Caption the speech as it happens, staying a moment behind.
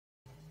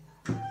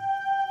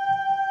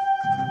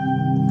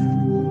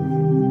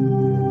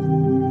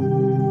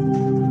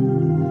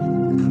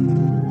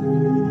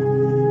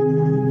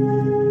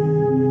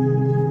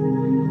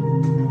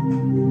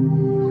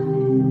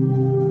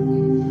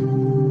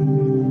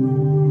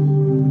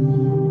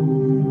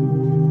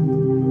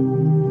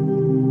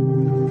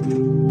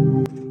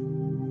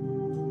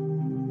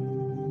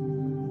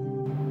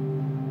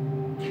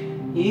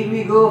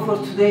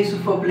today's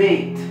UFO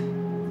plate.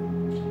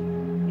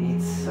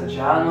 It's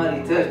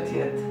January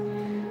 30th,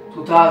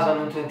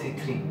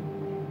 2023.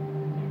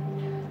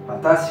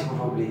 Fantastic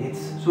UFO plates,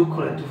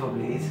 succulent UFO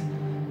plates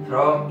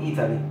from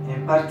Italy,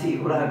 in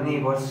particular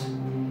Naples,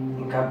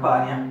 in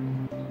Campania.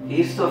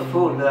 First of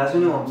all, as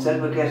you know,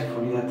 observe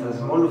carefully that a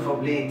small UFO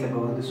plate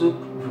above the soup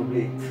UFO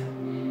plate.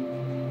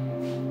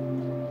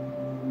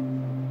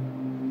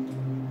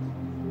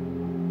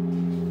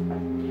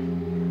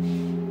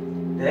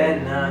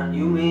 Then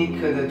you make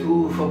the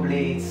two UFO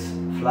plates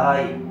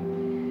fly.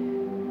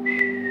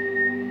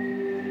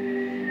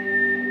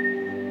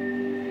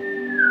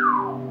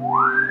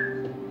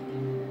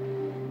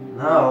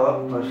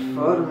 Now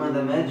perform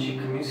the magic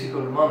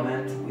musical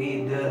moment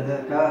with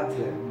the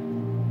cutter.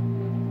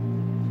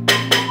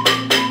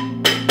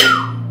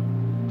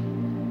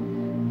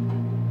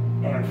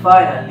 And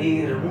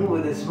finally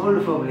remove the small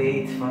UFO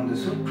plate from the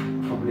soup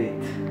UFO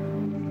plate.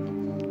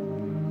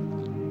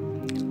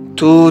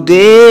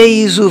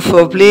 Today's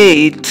UFO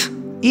plate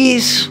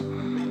is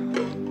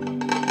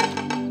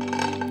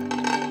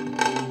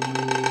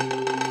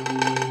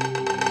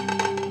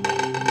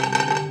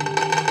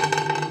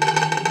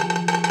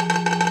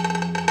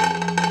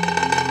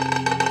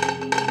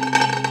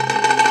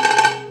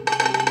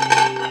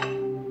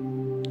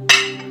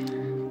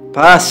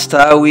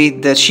pasta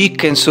with the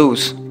chicken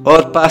sauce,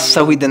 or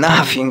pasta with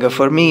nothing.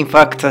 For me, in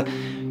fact,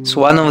 it's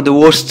one of the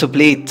worst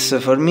plates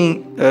for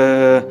me.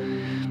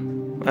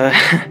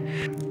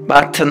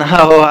 But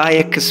now I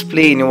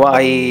explain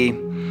why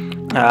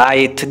I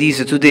ate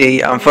this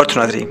today,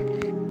 unfortunately.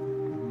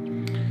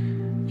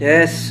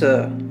 Yes,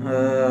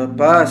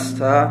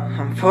 pasta,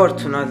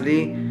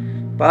 unfortunately,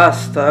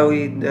 pasta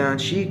with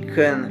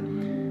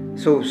chicken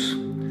sauce.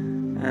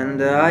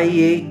 And I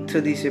ate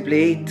this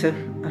plate,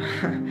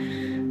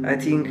 I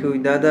think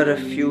with other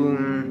few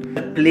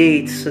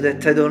plates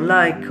that I don't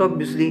like,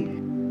 obviously.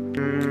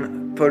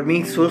 For me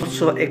it's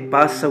also a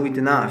pasta with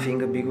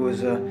nothing,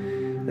 because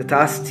the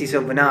taste is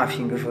of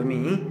nothing for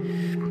me.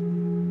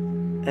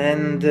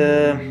 And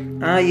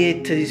I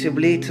ate this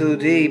plate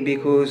today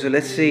because,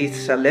 let's say,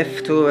 it's a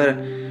leftover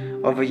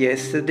of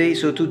yesterday.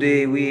 So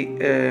today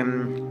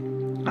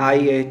I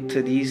ate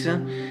this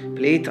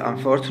plate,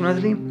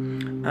 unfortunately.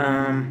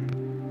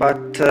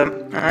 But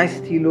I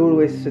still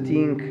always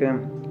think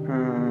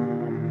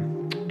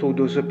to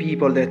those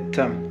people that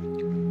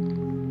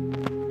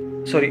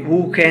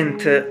who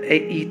can't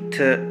eat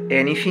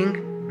anything,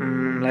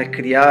 like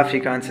the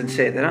Africans,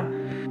 etc.,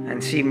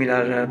 and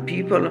similar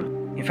people.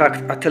 In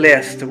fact, at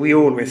least we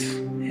always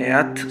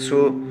ate,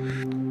 so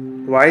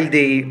while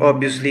they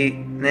obviously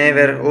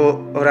never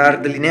or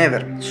hardly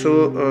never.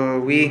 So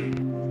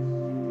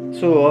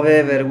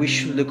however, we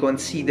should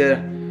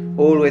consider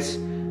always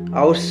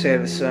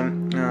ourselves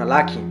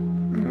lucky.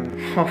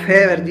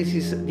 However, this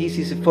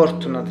is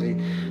fortunately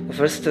the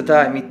first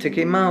time it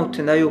came out,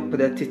 and I hope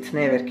that it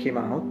never came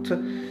out.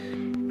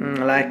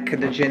 Like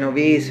the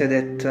Genovese,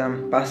 that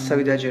pasta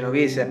with the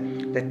Genovese.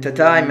 At the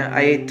time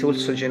I ate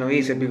also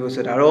Genovese because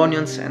there are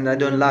onions, and I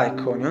don't like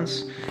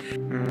onions.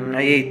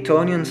 I ate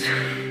onions,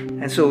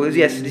 and so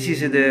yes,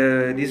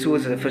 this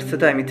was the first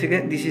time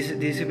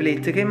this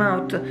plate came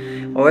out.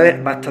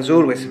 However, but as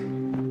always,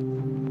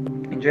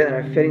 in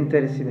general, if you're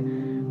interested,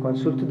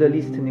 consult the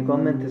list in the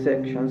comment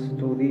sections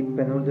to deep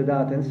and all the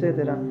data,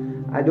 etc.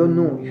 I don't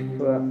know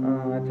if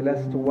at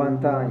least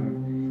one time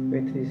you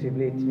ate this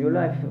plate in your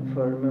life.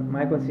 For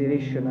my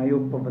consideration, I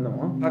hope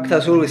no. In fact,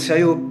 as always,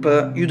 I hope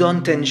you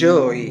don't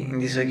enjoy, in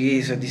this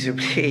case, this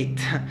plate.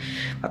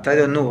 But I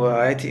don't know,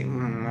 I think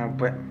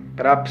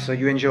perhaps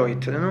you enjoy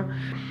it, I don't know.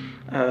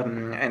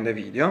 And the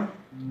video.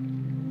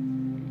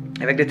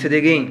 Have a great day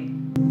again.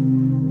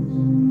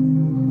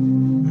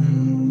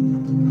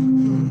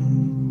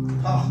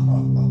 Ha ha ha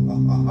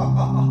ha ha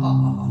ha ha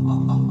ha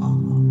ha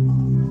ha.